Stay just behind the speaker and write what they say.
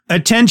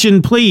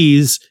attention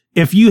please,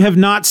 if you have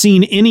not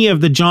seen any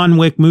of the John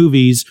Wick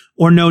movies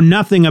or know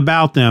nothing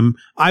about them,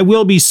 I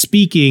will be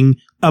speaking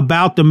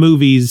about the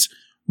movies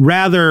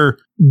rather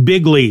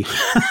bigly.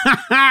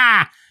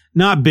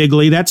 Not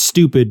bigly, that's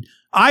stupid.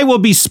 I will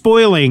be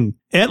spoiling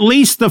at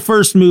least the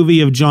first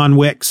movie of John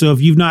Wick. So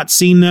if you've not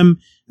seen them,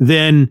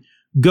 then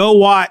go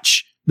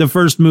watch the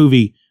first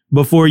movie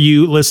before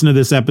you listen to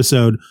this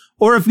episode.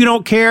 Or if you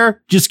don't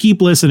care, just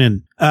keep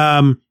listening.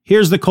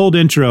 Here's the cold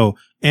intro,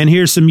 and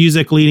here's some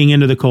music leading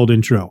into the cold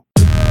intro.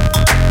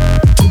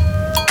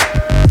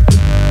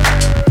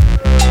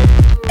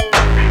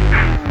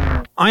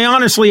 I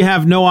honestly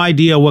have no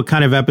idea what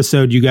kind of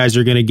episode you guys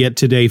are going to get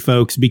today,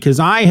 folks, because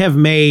I have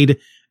made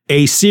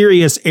a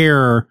serious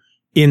error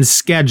in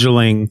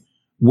scheduling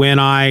when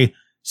I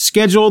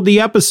scheduled the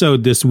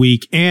episode this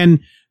week. And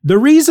the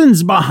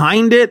reasons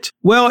behind it,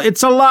 well,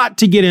 it's a lot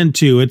to get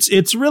into.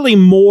 It's really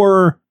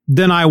more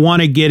than I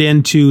want to get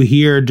into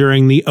here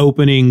during the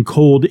opening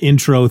cold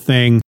intro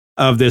thing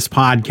of this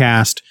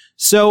podcast.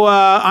 So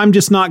I'm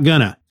just not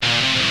gonna.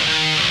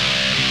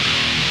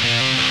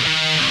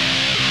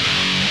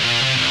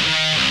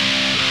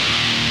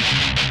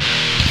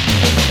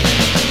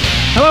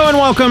 Hello and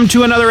welcome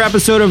to another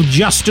episode of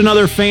Just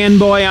Another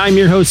Fanboy. I'm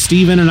your host,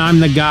 Steven, and I'm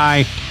the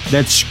guy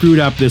that screwed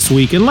up this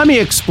week. And let me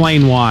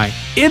explain why.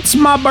 It's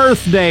my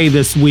birthday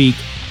this week.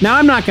 Now,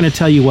 I'm not going to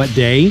tell you what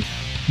day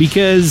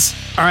because,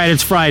 all right,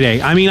 it's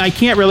Friday. I mean, I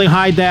can't really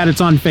hide that. It's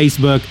on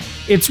Facebook.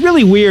 It's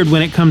really weird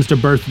when it comes to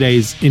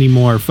birthdays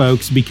anymore,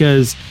 folks,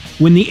 because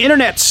when the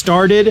internet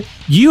started,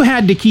 you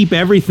had to keep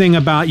everything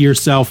about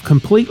yourself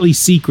completely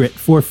secret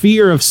for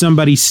fear of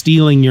somebody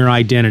stealing your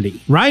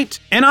identity, right?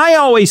 And I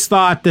always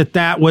thought that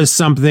that was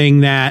something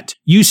that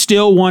you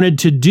still wanted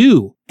to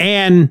do.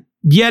 And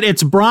yet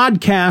it's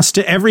broadcast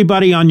to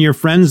everybody on your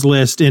friends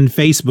list in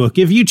Facebook,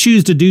 if you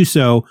choose to do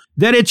so,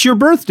 that it's your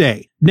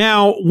birthday.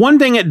 Now, one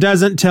thing it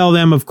doesn't tell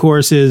them, of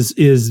course, is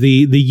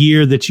the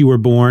year that you were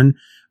born.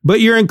 But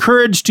you're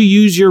encouraged to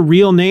use your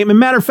real name. As a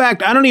matter of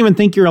fact, I don't even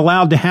think you're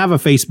allowed to have a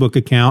Facebook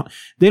account.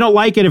 They don't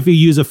like it if you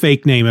use a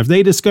fake name. If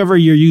they discover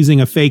you're using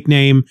a fake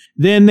name,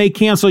 then they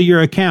cancel your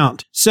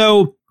account.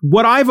 So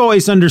what I've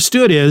always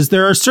understood is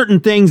there are certain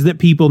things that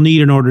people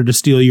need in order to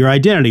steal your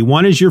identity.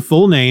 One is your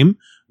full name.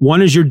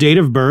 One is your date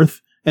of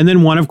birth. And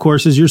then one, of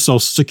course, is your social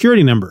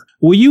security number.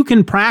 Well, you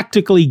can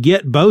practically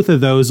get both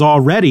of those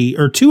already,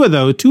 or two of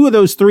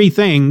those three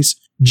things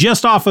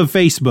just off of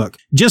Facebook,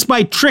 just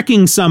by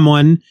tricking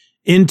someone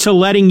into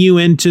letting you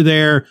into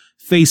their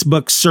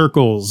Facebook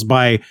circles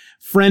by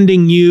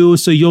friending you.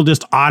 So you'll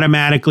just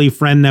automatically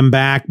friend them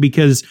back,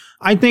 because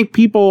I think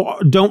people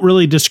don't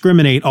really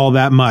discriminate all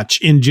that much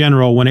in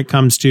general when it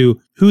comes to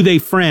who they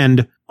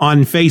friend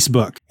on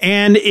Facebook.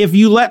 And if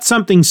you let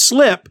something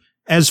slip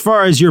as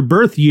far as your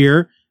birth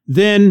year,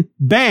 then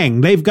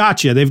bang, they've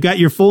got you. They've got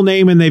your full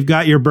name and they've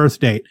got your birth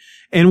date.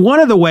 And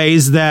one of the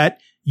ways that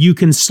you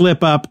can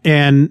slip up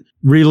and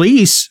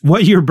release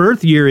what your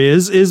birth year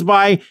is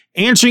by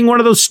answering one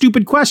of those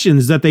stupid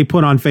questions that they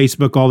put on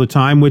Facebook all the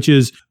time, which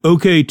is,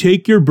 okay,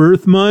 take your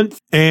birth month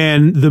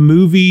and the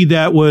movie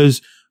that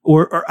was,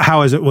 or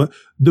how is it?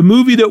 The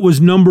movie that was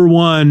number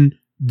one,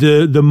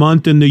 the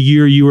month and the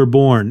year you were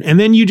born. And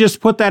then you just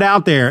put that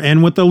out there.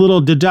 And with a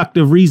little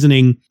deductive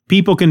reasoning,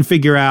 people can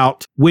figure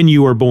out when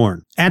you were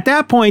born. At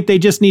that point, they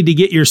just need to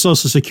get your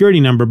social security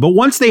number. But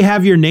once they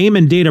have your name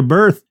and date of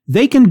birth,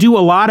 they can do a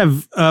lot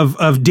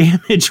of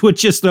damage with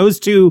just those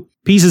two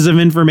pieces of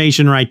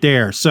information right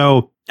there.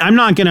 So I'm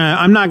not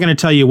gonna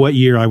tell you what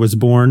year I was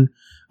born.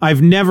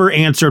 I've never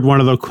answered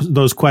one of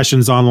those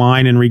questions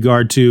online in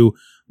regard to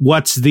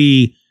what's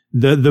the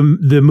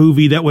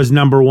movie that was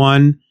number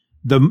one,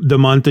 the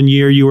month and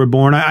year you were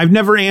born. I've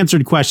never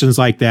answered questions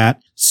like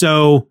that.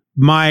 So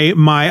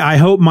I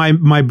hope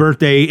my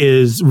birthday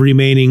is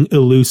remaining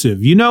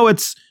elusive. You know,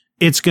 it's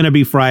going to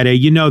be Friday.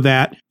 You know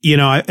that,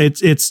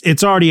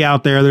 it's already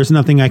out there. There's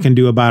nothing I can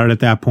do about it at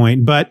that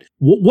point. But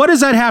what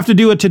does that have to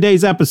do with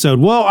today's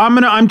episode? Well,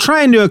 I'm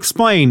trying to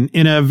explain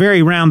in a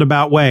very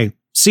roundabout way.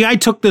 See, I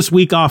took this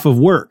week off of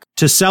work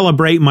to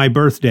celebrate my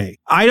birthday.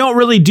 I don't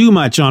really do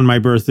much on my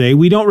birthday.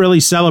 We don't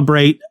really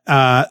celebrate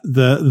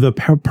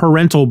the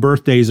parental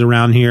birthdays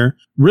around here,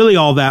 really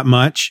all that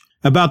much.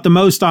 About the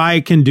most I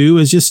can do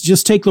is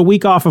just take the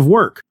week off of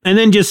work and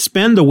then just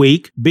spend the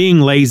week being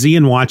lazy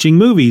and watching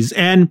movies.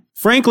 And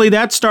frankly,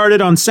 that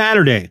started on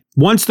Saturday.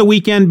 Once the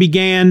weekend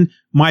began,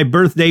 my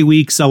birthday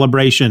week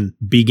celebration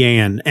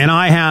began. And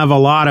I have a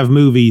lot of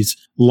movies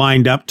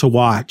lined up to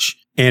watch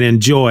and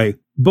enjoy.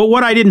 But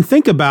what I didn't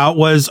think about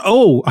was,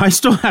 I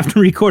still have to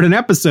record an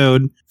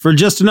episode for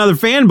Just Another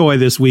Fanboy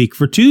this week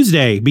for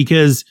Tuesday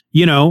because,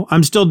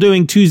 I'm still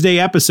doing Tuesday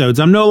episodes.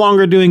 I'm no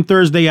longer doing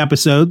Thursday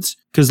episodes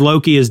because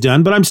Loki is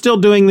done, but I'm still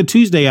doing the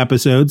Tuesday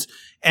episodes.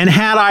 And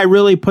had I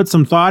really put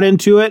some thought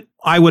into it,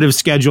 I would have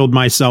scheduled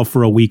myself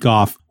for a week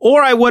off,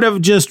 or I would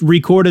have just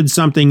recorded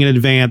something in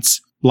advance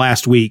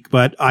last week,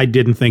 but I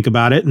didn't think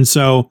about it. And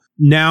so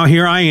now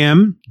here I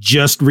am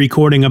just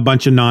recording a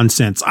bunch of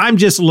nonsense. I'm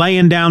just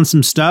laying down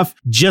some stuff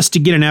just to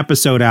get an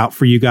episode out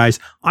for you guys.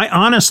 I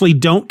honestly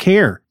don't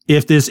care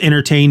if this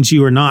entertains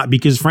you or not,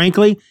 because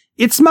frankly,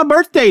 it's my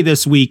birthday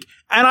this week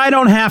and I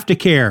don't have to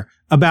care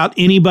about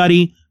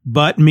anybody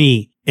but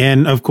me.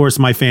 And of course,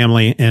 my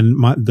family and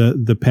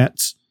the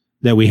pets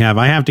that we have.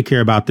 I have to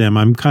care about them.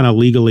 I'm kind of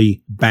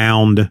legally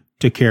bound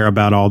to care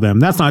about all them.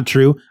 That's not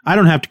true. I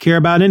don't have to care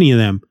about any of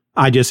them.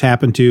 I just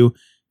happen to,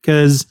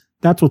 because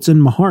that's what's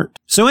in my heart.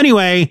 So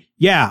anyway,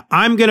 yeah,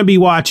 I'm going to be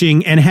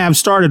watching and have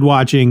started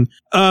watching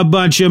a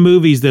bunch of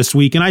movies this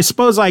week. And I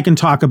suppose I can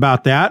talk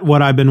about that,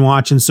 what I've been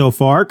watching so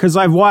far, because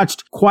I've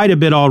watched quite a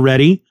bit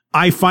already.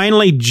 I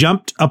finally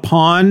jumped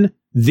upon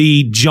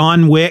the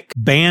John Wick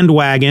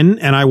bandwagon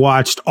and I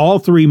watched all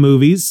 3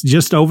 movies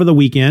just over the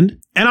weekend.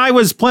 And I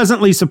was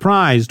pleasantly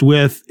surprised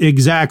with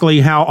exactly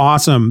how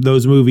awesome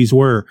those movies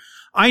were.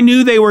 I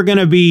knew they were going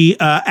to be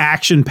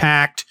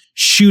action-packed,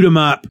 shoot 'em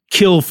up,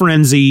 kill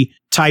frenzy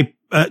type,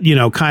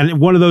 kind of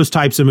one of those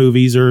types of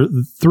movies, or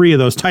 3 of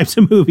those types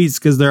of movies,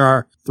 because there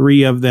are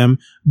 3 of them.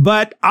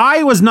 But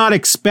I was not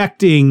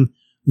expecting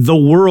the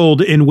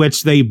world in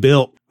which they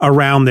built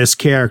around this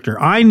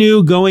character. I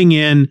knew going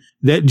in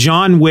that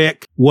John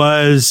Wick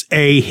was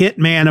a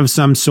hitman of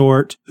some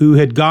sort who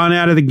had gone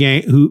out of the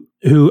game,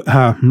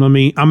 I'm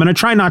going to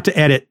try not to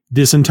edit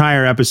this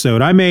entire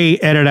episode. I may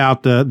edit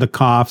out the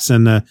coughs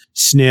and the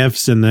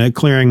sniffs and the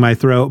clearing my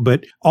throat,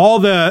 but all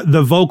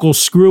the vocal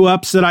screw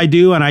ups that I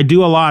do, and I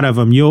do a lot of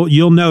them,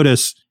 you'll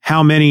notice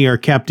how many are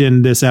kept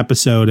in this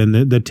episode and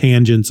the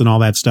tangents and all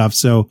that stuff.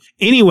 So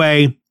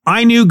anyway,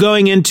 I knew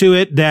going into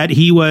it that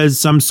he was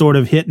some sort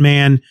of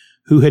hitman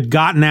who had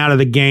gotten out of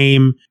the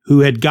game,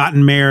 who had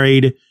gotten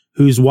married,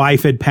 whose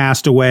wife had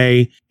passed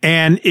away,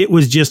 and it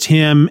was just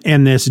him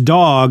and this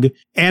dog,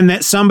 and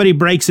that somebody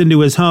breaks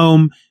into his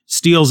home,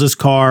 steals his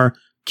car,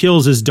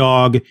 kills his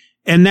dog,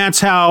 and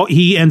that's how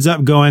he ends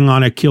up going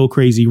on a kill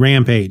crazy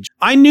rampage.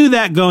 I knew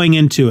that going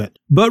into it,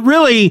 but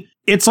really,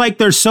 it's like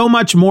there's so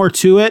much more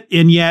to it,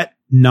 and yet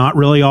not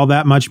really all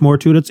that much more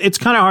to it. It's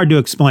kind of hard to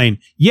explain.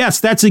 Yes,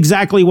 that's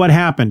exactly what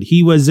happened.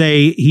 He was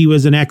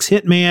an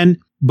ex-hitman,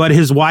 but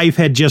his wife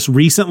had just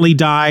recently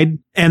died.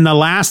 And the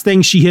last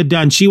thing she had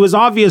done, she was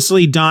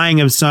obviously dying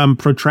of some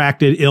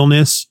protracted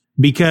illness,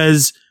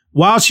 because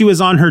while she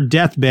was on her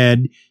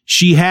deathbed,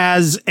 she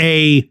has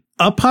a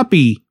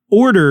puppy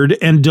ordered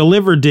and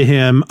delivered to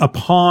him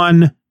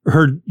upon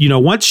her,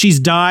 once she's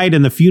died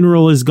and the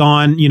funeral is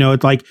gone,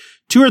 it's like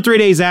 2 or 3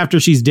 days after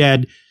she's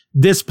dead,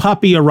 this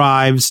puppy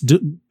arrives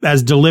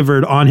as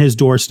delivered on his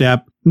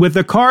doorstep with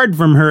a card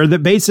from her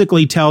that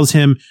basically tells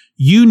him,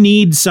 you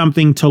need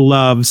something to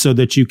love so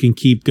that you can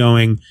keep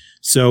going.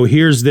 So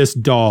here's this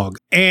dog.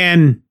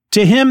 And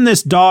to him,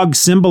 this dog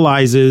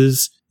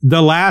symbolizes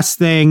the last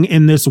thing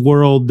in this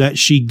world that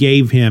she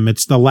gave him.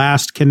 It's the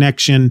last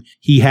connection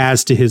he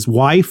has to his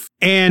wife.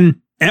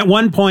 And at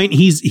one point,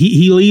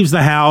 he leaves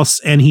the house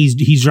and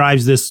he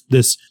drives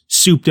this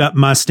souped up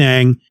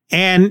Mustang.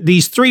 And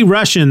these 3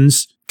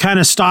 Russians kind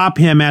of stop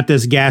him at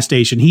this gas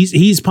station.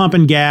 He's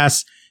pumping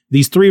gas.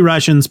 These 3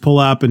 Russians pull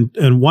up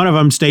and one of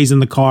them stays in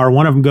the car.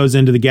 One of them goes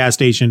into the gas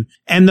station.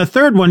 And the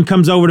third one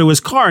comes over to his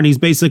car and he's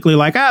basically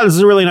like, this is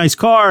a really nice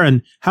car.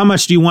 And how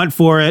much do you want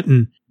for it?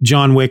 And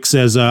John Wick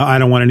says, I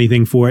don't want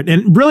anything for it.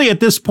 And really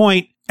at this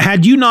point,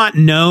 had you not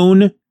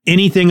known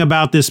anything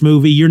about this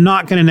movie, you're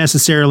not going to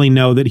necessarily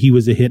know that he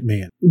was a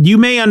hitman. You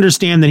may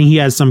understand that he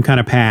has some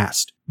kind of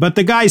past. But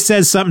the guy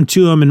says something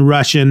to him in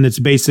Russian that's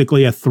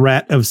basically a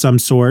threat of some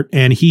sort,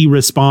 and he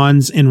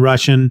responds in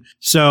Russian.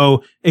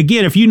 So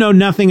again, if you know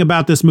nothing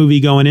about this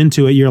movie going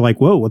into it, you're like,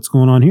 whoa, what's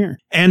going on here?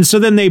 And so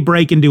then they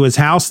break into his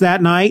house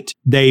that night,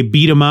 they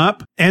beat him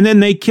up, and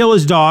then they kill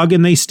his dog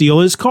and they steal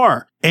his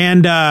car.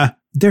 And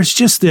there's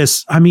just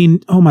this,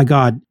 oh my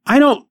God,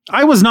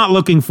 I was not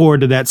looking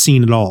forward to that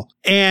scene at all.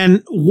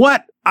 And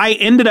what I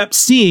ended up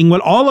seeing, what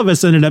all of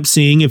us ended up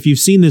seeing, if you've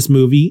seen this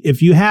movie,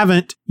 if you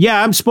haven't,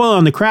 I'm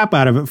spoiling the crap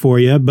out of it for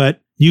you,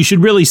 but you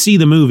should really see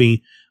the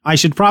movie. I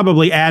should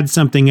probably add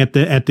something at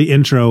the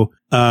intro,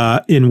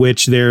 in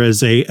which there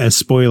is a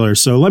spoiler.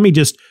 So let me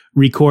just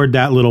record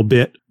that little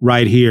bit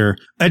right here.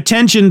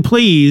 Attention,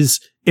 please.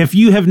 If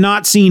you have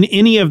not seen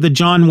any of the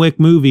John Wick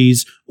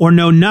movies or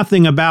know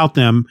nothing about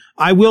them,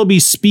 I will be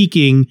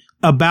speaking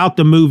about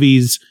the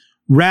movies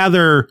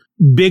rather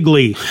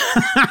bigly.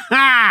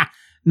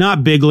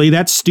 Not bigly,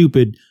 that's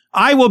stupid.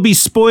 I will be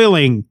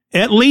spoiling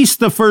at least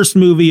the first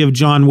movie of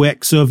John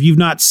Wick. So if you've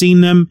not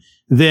seen them,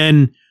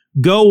 then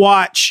go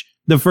watch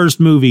the first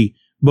movie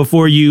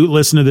before you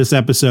listen to this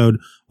episode.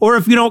 Or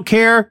if you don't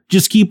care,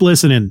 just keep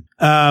listening.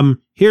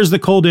 Here's the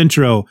cold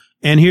intro,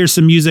 and here's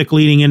some music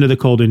leading into the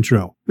cold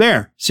intro.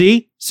 There,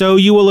 see? So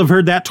you will have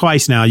heard that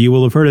twice now. You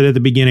will have heard it at the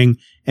beginning,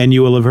 and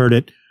you will have heard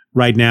it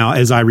right now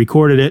as I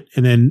recorded it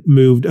and then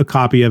moved a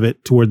copy of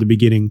it toward the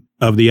beginning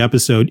of the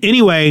episode.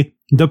 Anyway,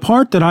 the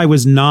part that I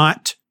was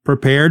not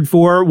prepared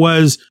for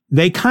was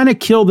they kind of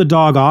kill the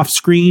dog off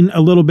screen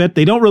a little bit.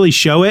 They don't really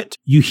show it.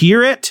 You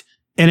hear it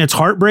and it's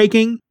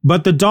heartbreaking,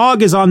 but the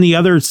dog is on the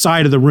other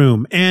side of the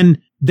room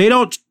and they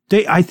don't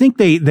I think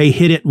they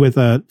hit it with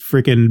a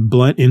freaking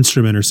blunt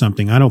instrument or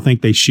something. I don't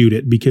think they shoot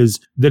it because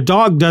the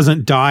dog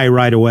doesn't die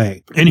right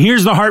away. And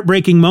here's the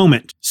heartbreaking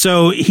moment.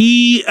 So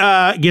he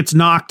gets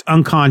knocked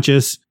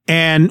unconscious,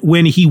 and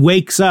when he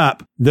wakes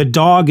up, the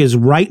dog is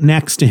right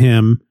next to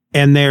him,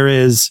 and there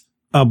is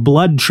a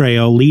blood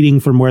trail leading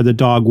from where the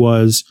dog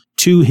was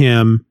to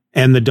him,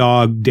 and the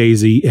dog,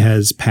 Daisy,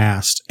 has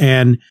passed.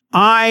 And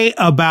I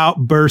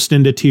about burst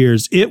into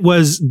tears. It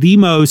was the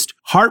most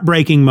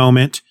heartbreaking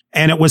moment,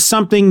 and it was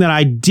something that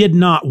I did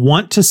not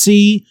want to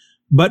see,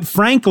 but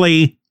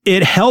frankly,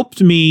 it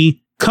helped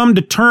me come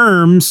to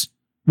terms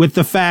with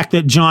the fact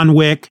that John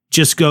Wick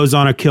just goes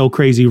on a kill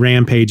crazy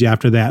rampage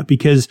after that,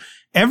 because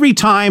every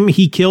time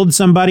he killed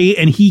somebody,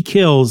 and he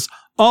kills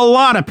a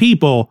lot of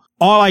people,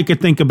 all I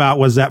could think about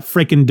was that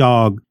freaking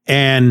dog,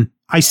 and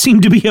I seem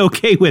to be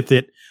okay with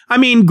it. I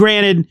mean,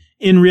 granted,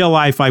 in real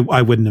life, I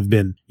wouldn't have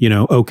been,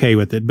 okay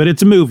with it, but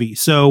it's a movie,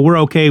 so we're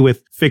okay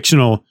with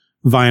fictional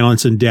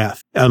violence and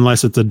death.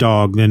 Unless it's a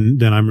dog, then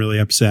I'm really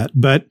upset.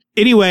 But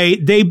anyway,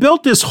 they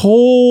built this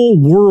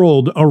whole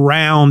world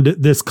around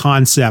this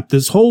concept,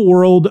 this whole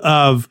world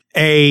of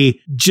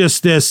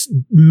just this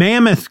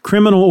mammoth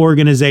criminal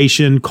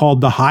organization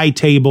called the High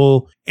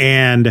Table,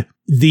 and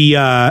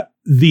the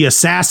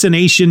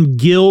assassination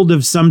guild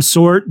of some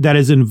sort that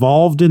is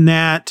involved in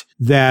that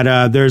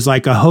there's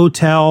like a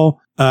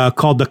hotel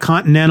called the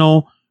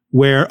Continental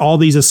where all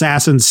these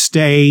assassins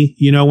stay,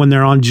 when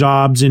they're on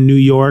jobs in New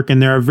York,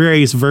 and there are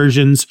various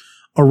versions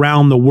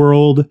around the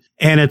world.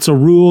 And it's a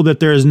rule that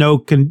there is no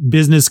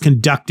business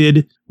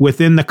conducted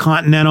within the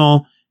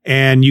Continental,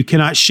 and you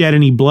cannot shed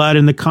any blood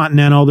in the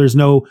Continental. There's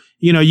no,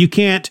 you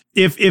can't,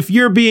 if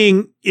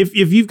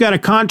you've got a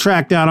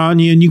contract out on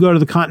you and you go to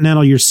the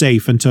Continental, you're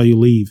safe until you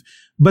leave.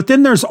 But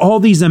then there's all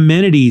these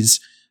amenities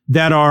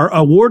that are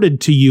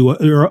awarded to you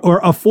or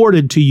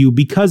afforded to you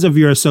because of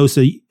your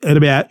association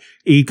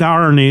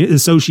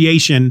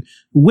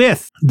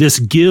with this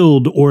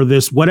guild or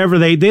this whatever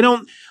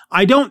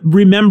I don't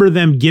remember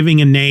them giving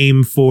a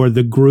name for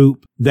the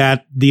group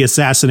that the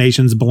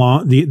assassins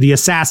belong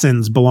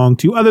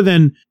to, other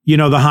than,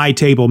 the High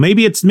Table.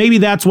 Maybe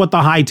that's what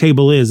the High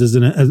Table is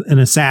an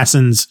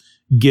assassin's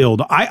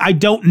guild. I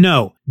don't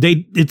know.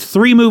 It's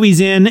 3 movies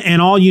in,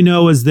 and all you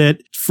know is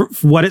that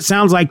what it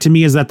sounds like to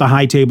me is that the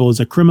High Table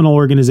is a criminal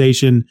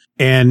organization,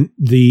 and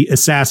the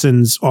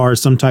assassins are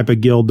some type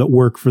of guild that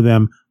work for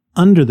them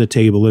under the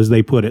table, as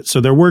they put it. So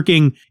they're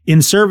working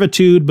in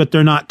servitude, but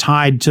they're not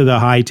tied to the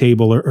High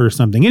Table or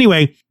something.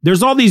 Anyway,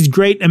 there's all these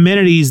great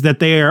amenities that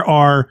they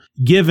are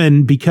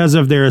given because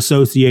of their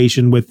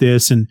association with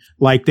this. And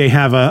like they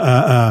have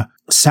a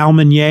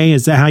Salmonier,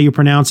 is that how you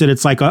pronounce it?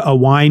 It's like a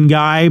wine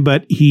guy,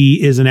 but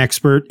he is an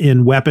expert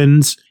in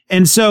weapons.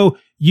 And so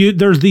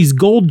there's these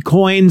gold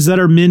coins that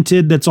are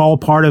minted. That's all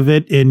part of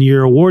it. And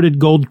you're awarded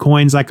gold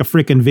coins like a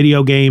freaking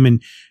video game.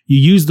 And you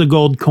use the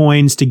gold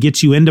coins to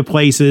get you into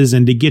places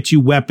and to get you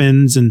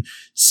weapons and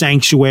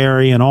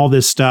sanctuary and all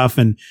this stuff.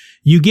 And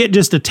you get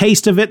just a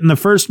taste of it in the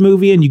first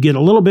movie, and you get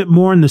a little bit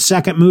more in the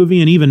second movie,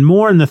 and even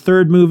more in the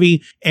third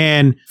movie.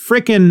 And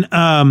freaking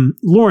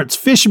Lawrence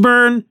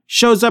Fishburne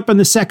shows up in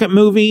the second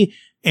movie,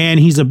 and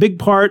he's a big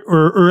part,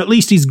 or at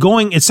least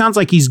it sounds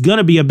like he's going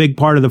to be a big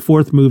part of the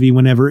fourth movie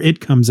whenever it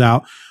comes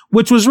out,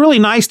 which was really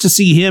nice to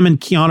see him and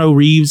Keanu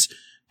Reeves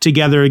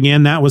together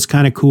again. That was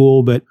kind of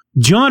cool. But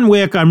John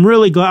Wick, I'm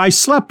really glad I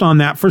slept on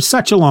that for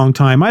such a long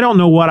time. I don't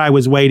know what I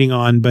was waiting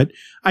on, but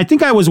I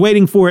think I was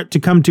waiting for it to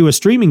come to a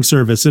streaming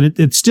service, and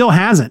it still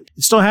hasn't.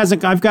 It still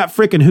hasn't. I've got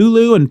freaking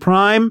Hulu and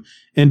Prime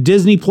and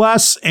Disney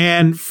Plus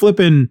and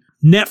flipping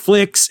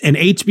Netflix and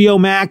HBO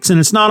Max, and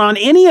it's not on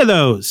any of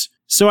those.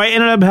 So I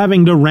ended up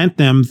having to rent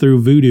them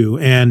through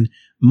Vudu, and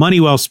money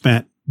well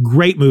spent.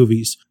 Great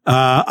movies.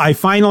 I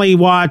finally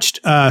watched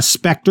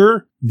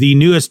Spectre, the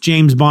newest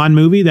James Bond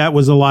movie. That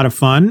was a lot of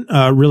fun.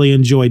 Really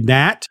enjoyed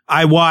that.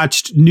 I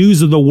watched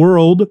News of the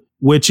World,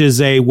 which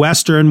is a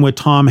Western with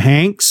Tom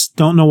Hanks.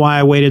 Don't know why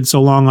I waited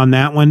so long on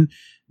that one.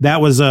 That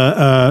was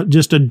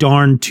just a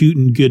darn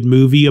tootin' good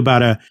movie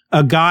about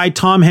a guy,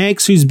 Tom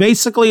Hanks, who's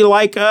basically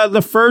like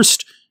the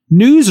first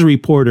news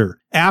reporter.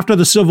 After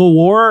the Civil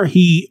War,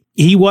 he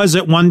was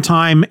at one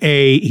time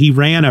he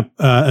ran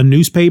a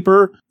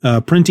newspaper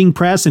printing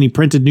press, and he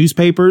printed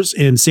newspapers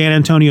in San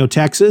Antonio,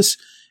 Texas.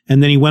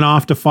 And then he went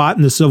off to fight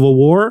in the Civil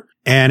War.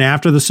 And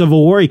after the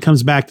Civil War, he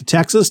comes back to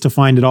Texas to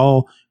find it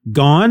all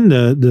gone.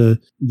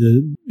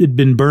 It'd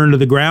been burned to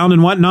the ground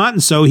and whatnot.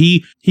 And so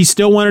he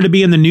still wanted to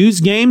be in the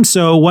news game.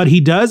 So what he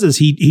does is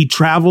he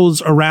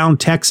travels around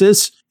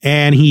Texas,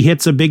 and he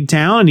hits a big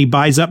town, and he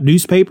buys up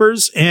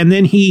newspapers. And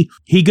then he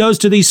goes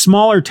to these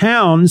smaller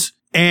towns,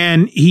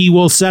 and he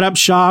will set up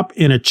shop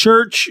in a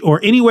church or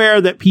anywhere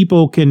that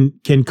people can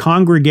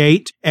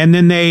congregate. And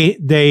then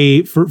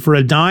they for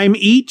a dime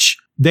each,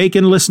 they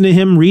can listen to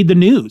him read the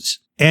news.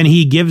 And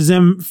he gives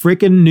them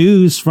freaking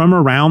news from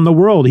around the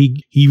world.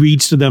 He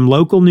reads to them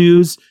local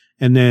news,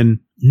 and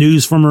then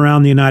news from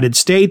around the United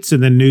States,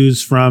 and then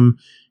news from,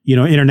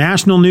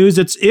 international news.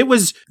 It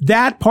was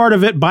that part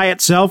of it by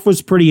itself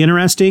was pretty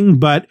interesting,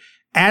 but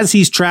as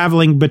he's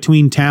traveling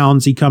between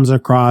towns, he comes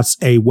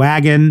across a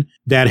wagon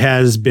that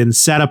has been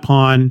set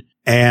upon,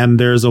 and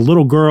there's a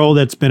little girl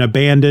that's been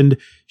abandoned.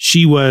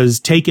 She was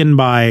taken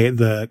by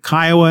the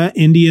Kiowa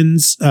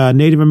Indians,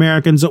 Native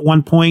Americans at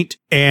one point,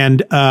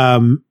 and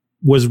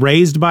was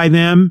raised by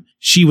them.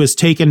 She was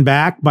taken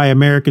back by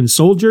American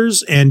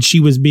soldiers, and she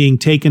was being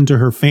taken to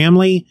her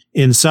family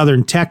in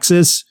southern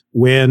Texas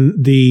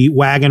when the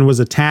wagon was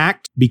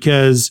attacked,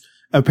 because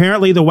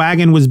apparently the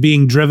wagon was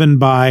being driven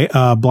by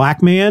a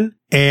black man,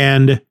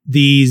 and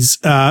these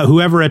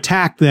whoever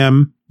attacked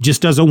them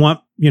just doesn't want,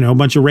 a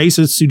bunch of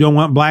racists who don't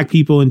want black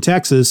people in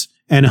Texas,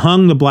 and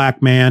hung the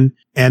black man,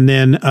 and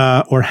then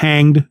or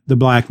hanged the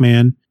black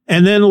man,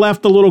 and then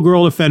left the little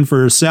girl to fend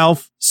for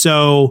herself.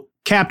 So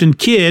Captain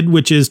Kidd,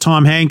 which is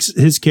Tom Hanks,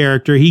 his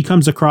character, he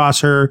comes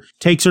across her,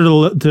 takes her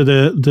to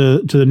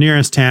the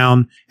nearest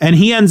town, and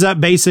he ends up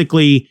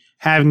basically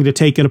having to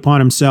take it upon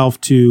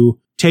himself to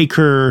take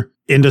her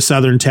into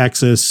southern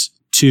Texas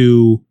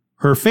to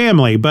her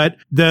family. But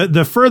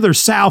the further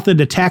south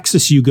into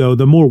Texas you go,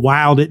 the more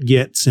wild it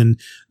gets and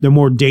the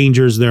more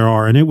dangers there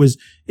are. And it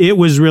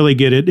was really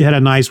good. It had a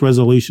nice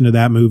resolution to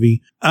that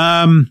movie.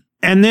 And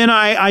then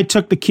I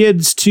took the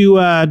kids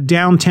to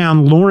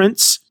downtown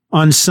Lawrence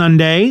on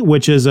Sunday,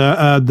 which is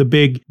the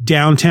big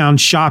downtown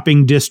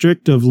shopping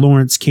district of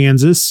Lawrence,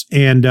 Kansas.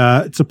 And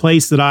it's a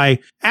place that I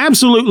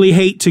absolutely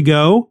hate to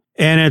go.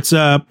 And it's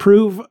a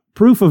proof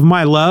of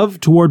my love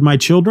toward my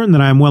children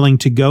that I'm willing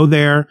to go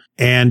there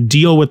and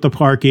deal with the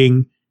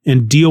parking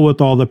and deal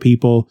with all the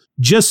people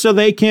just so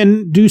they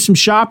can do some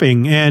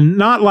shopping, and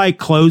not like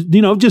clothes,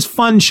 just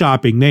fun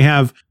shopping. They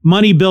have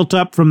money built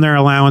up from their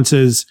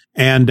allowances,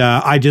 and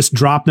I just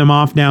dropped them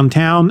off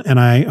downtown, and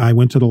I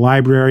went to the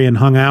library and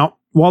hung out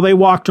while they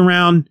walked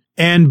around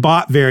and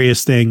bought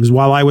various things.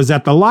 While I was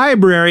at the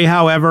library,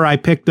 however, I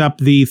picked up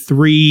the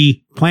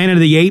 3 Planet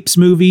of the Apes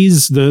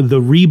movies, the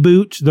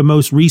reboot, the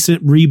most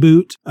recent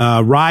reboot,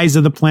 Rise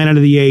of the Planet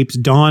of the Apes,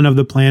 Dawn of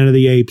the Planet of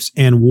the Apes,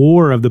 and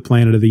War of the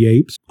Planet of the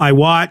Apes. I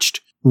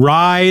watched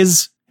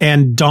Rise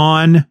and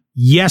Dawn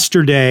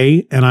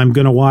yesterday, and I'm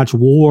going to watch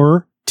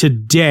War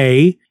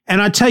today.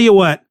 And I tell you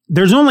what,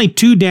 there's only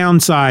 2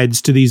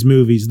 downsides to these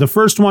movies. The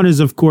first one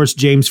is, of course,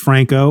 James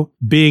Franco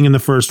being in the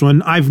first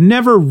one. I've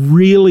never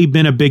really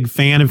been a big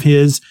fan of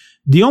his.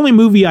 The only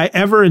movie I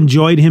ever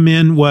enjoyed him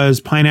in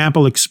was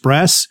Pineapple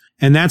Express,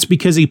 and that's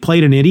because he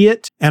played an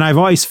idiot. And I've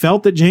always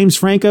felt that James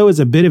Franco is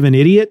a bit of an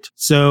idiot.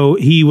 So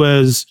he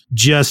was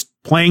just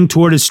playing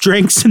toward his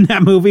strengths in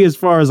that movie as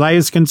far as I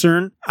was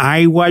concerned.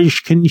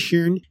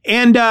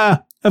 And,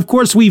 of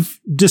course, we've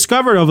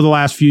discovered over the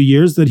last few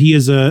years that he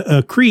is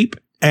a creep.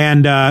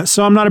 And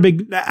so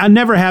I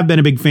never have been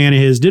a big fan of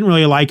his. Didn't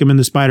really like him in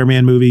the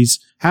Spider-Man movies.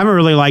 Haven't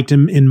really liked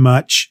him in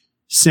much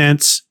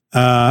since.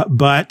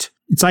 But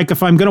it's like,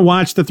 if I'm going to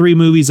watch the 3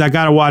 movies, I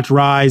got to watch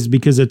Rise,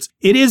 because it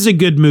is a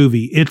good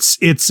movie.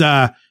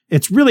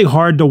 It's really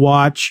hard to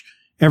watch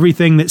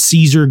everything that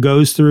Caesar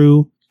goes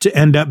through to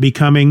end up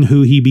becoming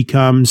who he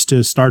becomes,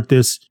 to start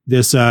this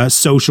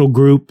social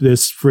group,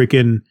 this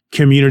freaking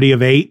community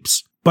of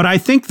apes. But I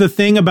think the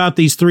thing about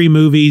these 3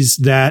 movies,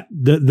 that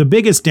the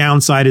biggest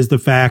downside is the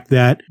fact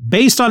that,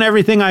 based on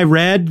everything I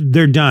read,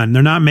 they're done.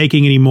 They're not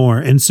making any more.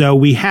 And so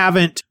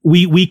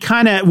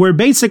we're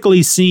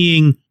basically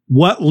seeing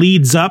what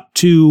leads up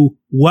to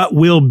what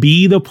will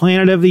be the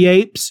Planet of the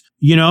Apes,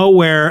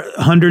 where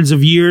hundreds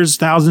of years,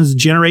 thousands of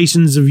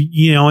generations of,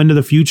 into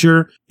the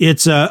future,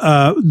 it's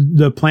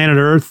the planet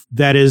Earth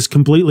that is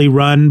completely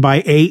run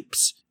by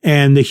apes,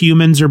 and the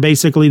humans are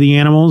basically the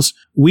animals.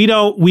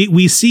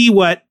 We see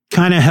what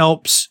kind of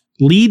helps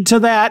lead to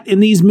that in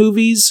these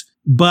movies,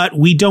 but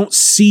we don't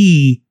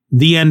see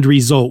the end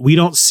result. We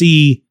don't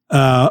see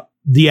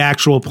the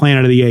actual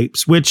Planet of the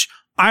Apes, which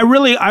I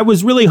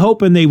was really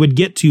hoping they would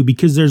get to,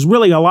 because there's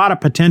really a lot of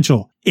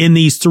potential in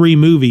these 3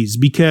 movies,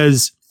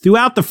 because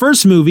throughout the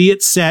first movie,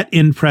 it's set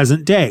in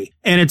present day.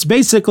 And it's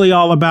basically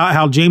all about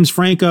how James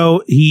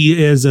Franco, he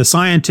is a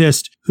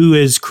scientist who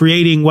is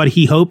creating what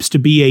he hopes to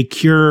be a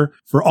cure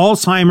for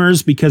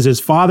Alzheimer's, because his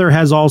father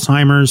has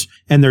Alzheimer's,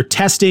 and they're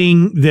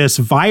testing this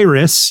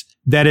virus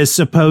that is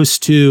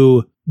supposed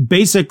to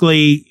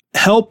basically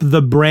help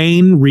the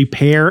brain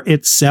repair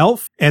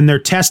itself. And they're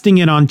testing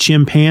it on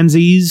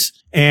chimpanzees.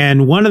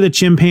 And one of the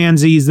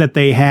chimpanzees that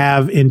they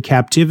have in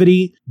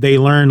captivity, they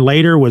learn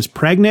later, was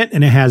pregnant,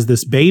 and it has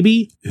this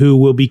baby who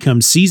will become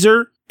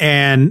Caesar.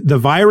 And the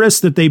virus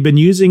that they've been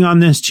using on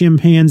this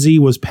chimpanzee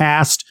was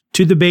passed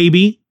to the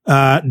baby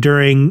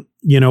during,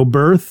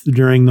 birth,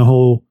 during the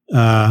whole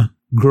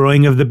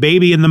growing of the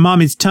baby in the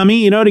mommy's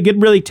tummy, to get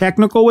really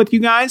technical with you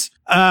guys.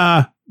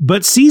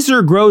 But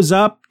Caesar grows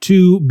up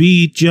to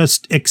be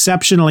just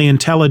exceptionally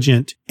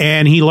intelligent,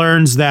 and he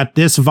learns that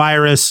this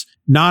virus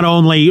not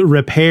only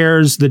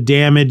repairs the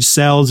damaged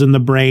cells in the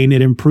brain,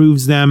 it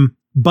improves them,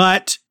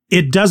 but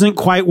it doesn't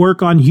quite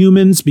work on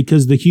humans,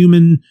 because the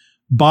human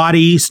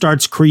body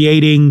starts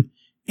creating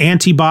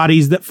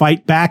antibodies that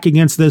fight back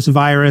against this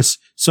virus.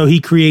 So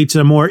he creates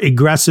a more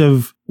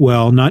aggressive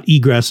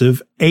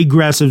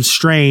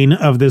strain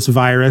of this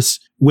virus,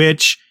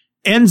 which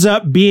ends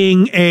up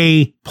being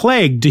a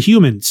plague to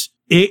humans.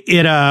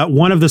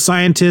 One of the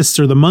scientists,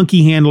 or the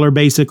monkey handler,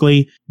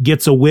 basically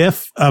gets a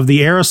whiff of the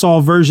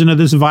aerosol version of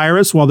this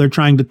virus while they're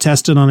trying to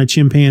test it on a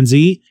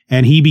chimpanzee,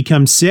 and he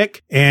becomes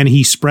sick and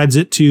he spreads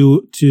it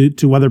to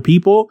other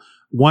people.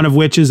 One of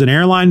which is an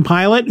airline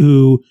pilot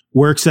who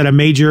works at a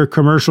major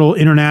commercial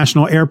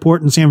international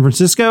airport in San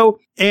Francisco.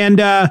 And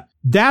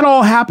that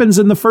all happens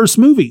in the first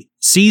movie.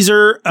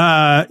 Caesar,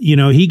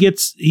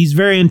 he's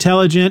very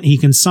intelligent. He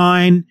can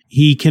sign,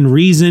 he can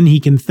reason, he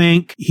can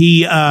think.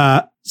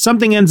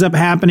 Something ends up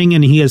happening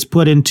and he is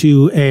put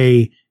into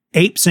a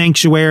ape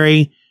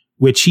sanctuary,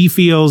 which he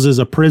feels is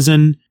a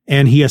prison,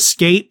 and he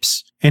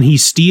escapes and he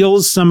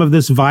steals some of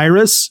this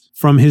virus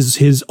from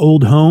his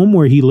old home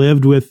where he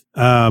lived with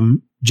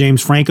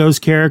James Franco's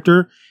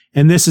character.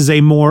 And this is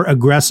a more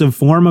aggressive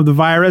form of the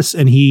virus,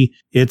 and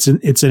it's in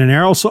an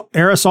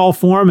aerosol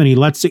form, and he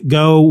lets it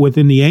go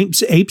within the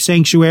ape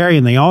sanctuary,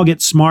 and they all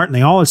get smart and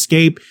they all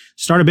escape,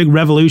 start a big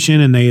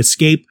revolution, and they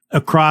escape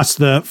across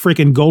the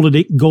freaking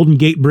Golden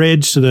Gate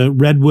Bridge to the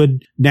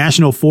Redwood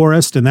National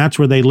Forest, and that's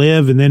where they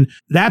live. And then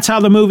that's how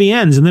the movie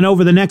ends. And then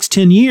over the next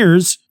 10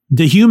 years,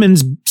 the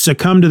humans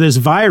succumb to this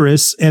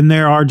virus, and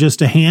there are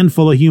just a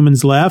handful of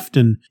humans left.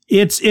 And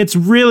it's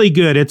really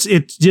good.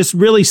 It just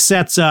really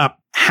sets up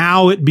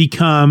how it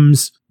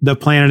becomes the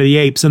Planet of the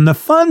Apes. And the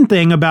fun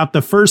thing about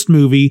the first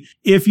movie,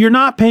 if you're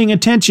not paying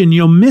attention,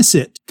 you'll miss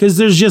it, because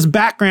there's just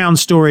background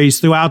stories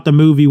throughout the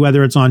movie,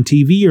 whether it's on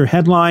TV or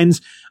headlines,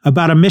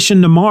 about a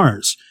mission to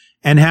Mars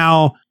and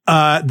how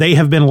they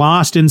have been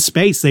lost in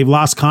space. They've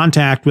lost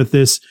contact with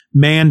this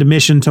manned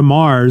mission to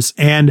Mars.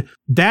 And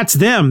that's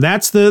them.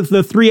 That's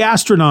the three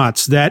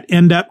astronauts that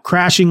end up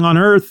crashing on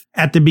Earth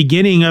at the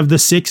beginning of the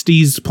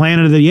 60s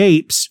Planet of the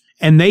Apes.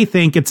 And they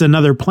think it's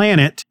another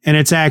planet, and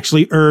it's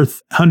actually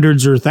Earth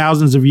hundreds or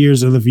thousands of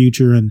years in the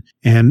future.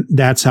 And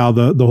that's how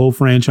the whole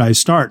franchise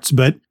starts.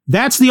 But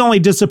that's the only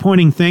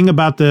disappointing thing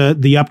about the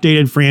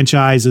updated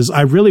franchise is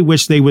I really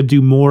wish they would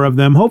do more of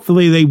them.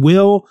 Hopefully they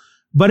will,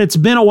 but it's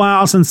been a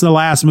while since the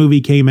last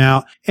movie came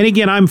out. And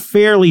again, I'm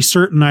fairly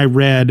certain I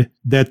read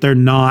that they're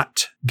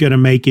not going to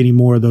make any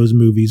more of those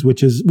movies,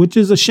 which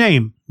is a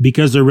shame,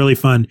 because they're really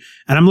fun.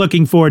 And I'm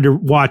looking forward to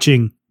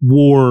watching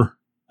War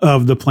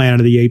of the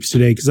Planet of the Apes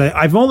today, because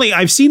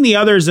I've seen the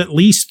others at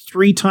least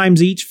 3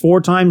 times each,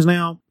 4 times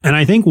now. And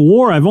I think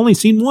War I've only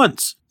seen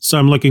once. So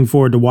I'm looking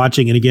forward to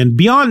watching it again.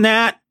 Beyond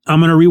that, I'm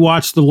going to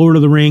rewatch the Lord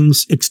of the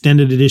Rings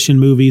extended edition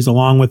movies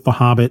along with the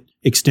Hobbit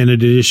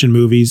extended edition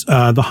movies.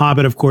 The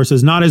Hobbit, of course,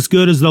 is not as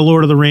good as the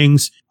Lord of the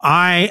Rings.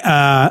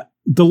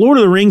 The Lord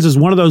of the Rings is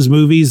one of those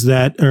movies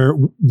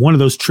one of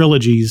those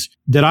trilogies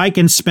that I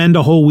can spend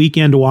a whole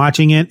weekend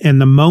watching it. And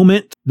the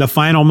moment the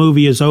final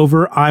movie is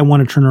over, I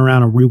want to turn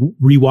around and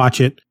rewatch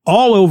it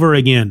all over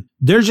again.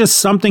 There's just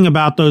something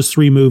about those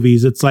 3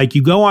 movies. It's like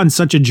you go on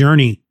such a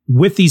journey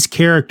with these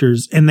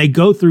characters, and they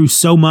go through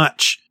so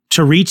much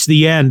to reach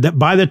the end that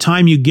by the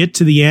time you get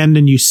to the end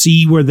and you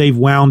see where they've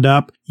wound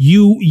up,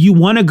 you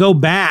want to go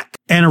back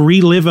and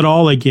relive it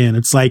all again.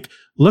 It's like,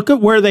 look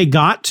at where they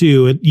got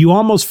to. You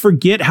almost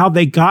forget how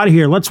they got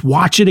here. Let's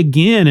watch it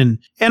again. And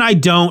I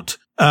don't,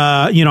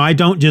 I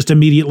don't just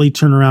immediately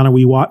turn around and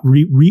rewatch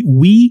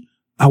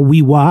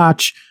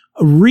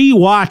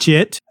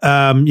it.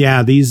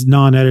 These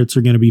non-edits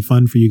are going to be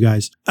fun for you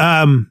guys.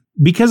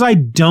 Because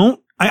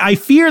I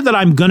fear that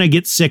I'm going to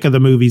get sick of the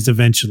movies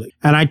eventually.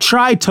 And I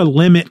try to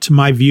limit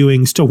my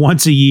viewings to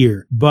once a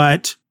year,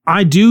 but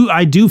I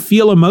do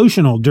feel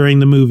emotional during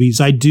the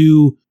movies. I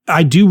do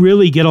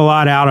really get a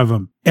lot out of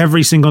them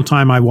every single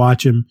time I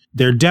watch them.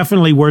 They're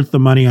definitely worth the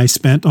money I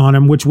spent on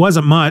them, which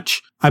wasn't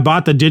much. I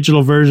bought the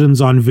digital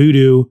versions on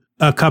Vudu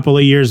a couple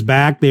of years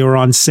back. They were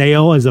on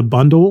sale as a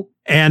bundle.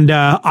 And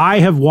I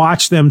have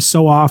watched them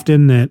so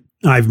often that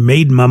I've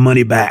made my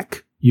money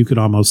back, you could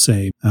almost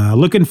say.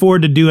 Looking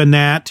forward to doing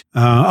that.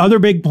 Other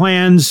big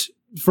plans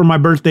for my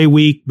birthday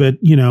week, but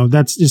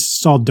that's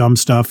just all dumb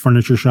stuff,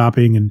 furniture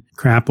shopping and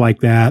crap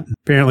like that.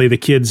 Apparently the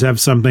kids have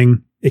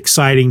something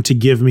exciting to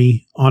give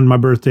me on my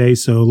birthday,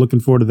 so looking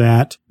forward to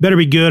that. Better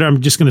be good.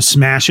 I'm just going to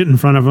smash it in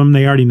front of them.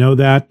 They already know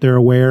that. They're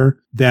aware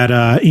that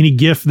any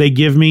gift they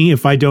give me,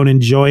 if I don't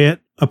enjoy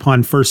it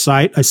upon first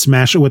sight, I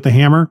smash it with a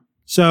hammer.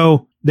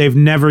 So they've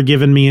never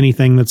given me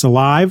anything that's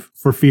alive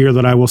for fear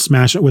that I will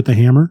smash it with a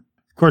hammer.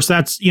 Of course,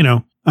 that's,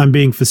 I'm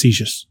being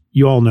facetious.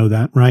 You all know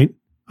that, right?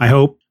 I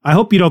hope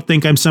you don't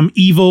think I'm some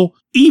evil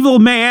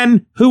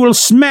man who will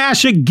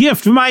smash a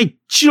gift my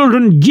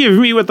children give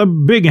me with a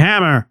big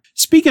hammer.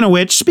 Speaking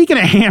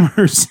of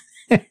hammers,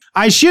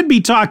 I should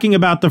be talking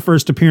about the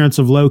first appearance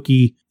of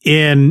Loki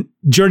in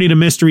Journey to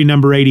Mystery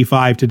number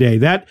 85 today.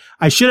 That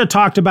I should have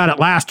talked about it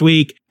last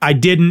week. I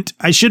didn't.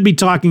 I should be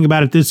talking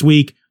about it this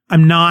week.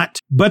 I'm not.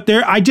 But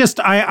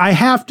I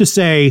have to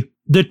say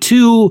the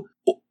 2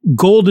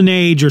 Golden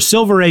Age or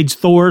Silver Age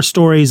Thor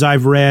stories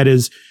I've read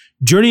is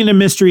Journey to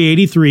Mystery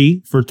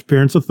 83, first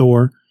appearance of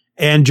Thor,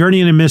 and Journey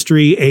into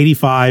Mystery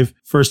 85,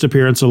 first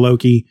appearance of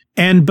Loki.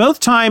 And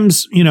both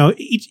times,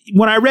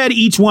 when I read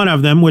each one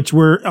of them, which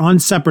were on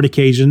separate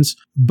occasions,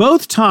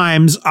 both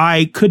times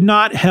I could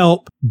not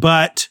help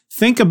but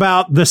think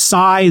about the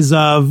size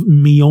of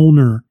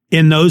Mjolnir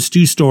in those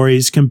two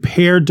stories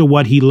compared to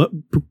what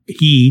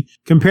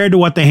compared to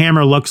what the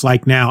hammer looks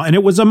like now. And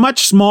it was a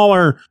much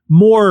smaller,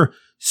 more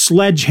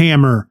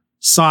sledgehammer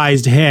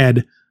sized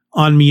head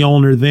on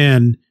Mjolnir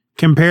then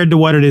compared to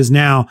what it is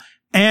now.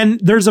 And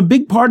there's a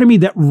big part of me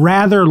that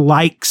rather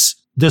likes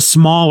the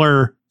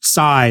smaller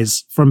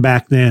size from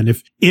back then.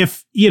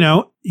 If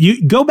you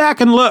go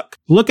back and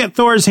look at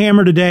Thor's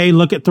hammer today,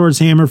 look at Thor's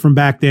hammer from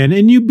back then,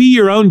 and you be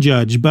your own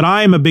judge. But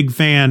I am a big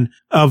fan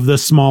of the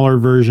smaller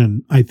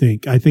version. I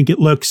think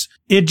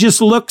it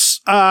just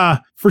looks,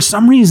 for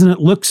some reason, it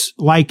looks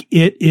like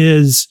it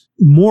is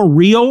more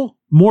real,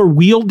 more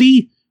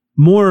wieldy,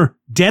 more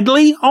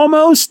deadly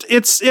almost.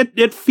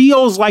 It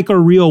feels like a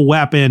real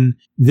weapon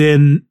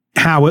than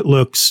how it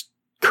looks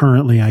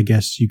currently, I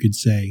guess you could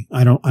say.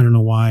 I don't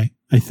know why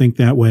I think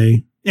that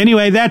way.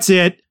 Anyway, that's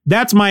it.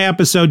 That's my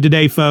episode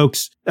today,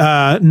 folks.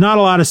 Not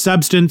a lot of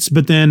substance,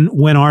 but then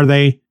when are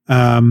they?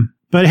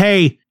 But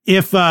hey,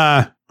 if,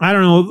 I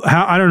don't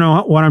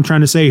know what I'm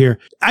trying to say here.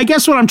 I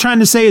guess what I'm trying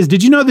to say is,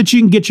 did you know that you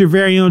can get your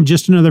very own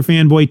Just Another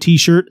Fanboy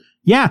t-shirt?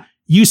 Yeah,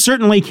 you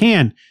certainly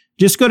can.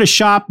 Just go to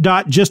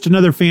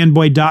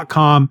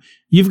shop.justanotherfanboy.com.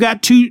 You've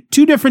got two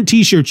different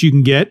t-shirts you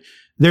can get.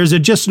 There's a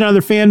Just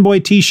Another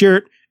Fanboy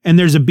t-shirt and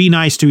there's a Be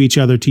Nice to Each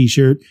Other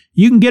t-shirt.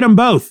 You can get them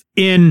both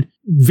in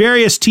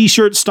various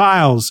t-shirt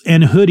styles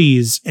and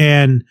hoodies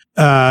and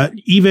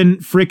even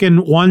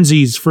frickin'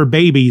 onesies for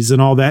babies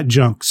and all that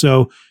junk.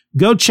 So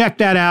go check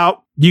that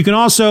out. You can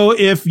also,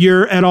 if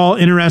you're at all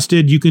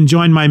interested, you can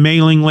join my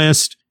mailing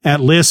list at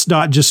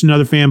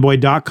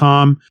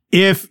list.justanotherfanboy.com.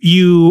 If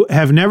you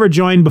have never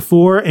joined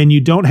before and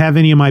you don't have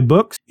any of my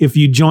books, if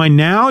you join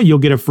now, you'll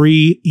get a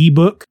free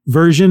ebook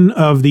version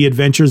of The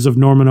Adventures of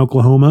Norman,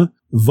 Oklahoma,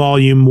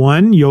 Volume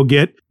 1. You'll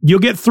get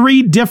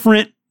 3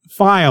 different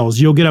files.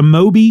 You'll get a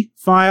Mobi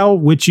file,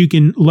 which you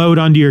can load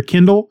onto your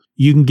Kindle.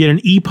 You can get an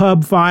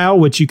EPUB file,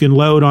 which you can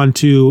load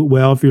onto,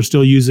 well, if you're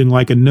still using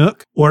like a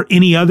Nook or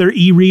any other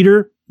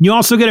e-reader. You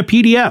also get a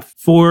PDF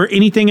for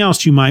anything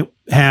else you might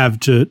have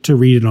to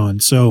read it on.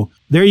 So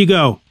there you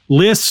go.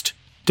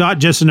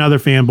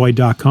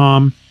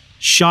 List.justanotherfanboy.com.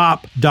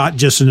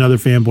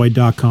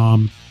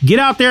 Shop.justanotherfanboy.com. Get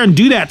out there and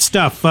do that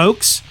stuff,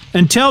 folks.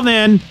 Until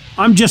then,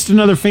 I'm just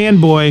another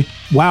fanboy.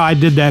 Wow, I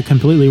did that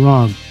completely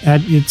wrong.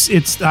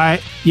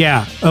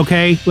 Yeah,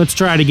 okay, let's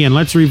try it again.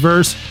 Let's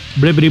reverse.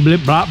 Blippity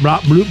blip, blop, blop,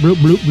 bloop, bloop,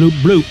 bloop, bloop,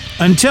 bloop.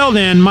 Until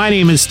then, my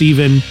name is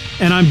Steven,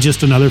 and I'm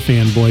just another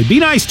fanboy. Be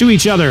nice to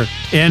each other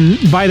and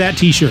buy that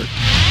t-shirt.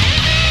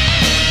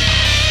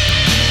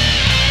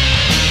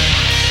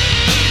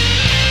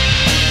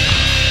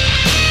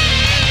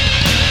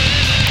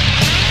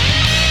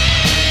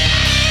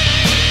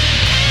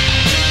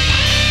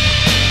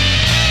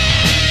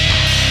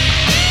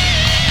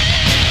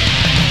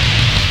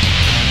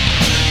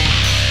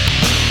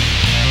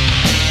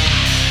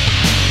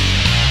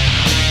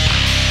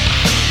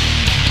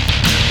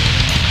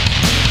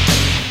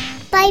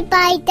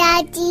 Bye-bye,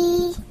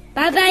 Daddy.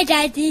 Bye-bye,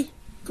 Daddy.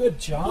 Good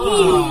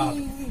job.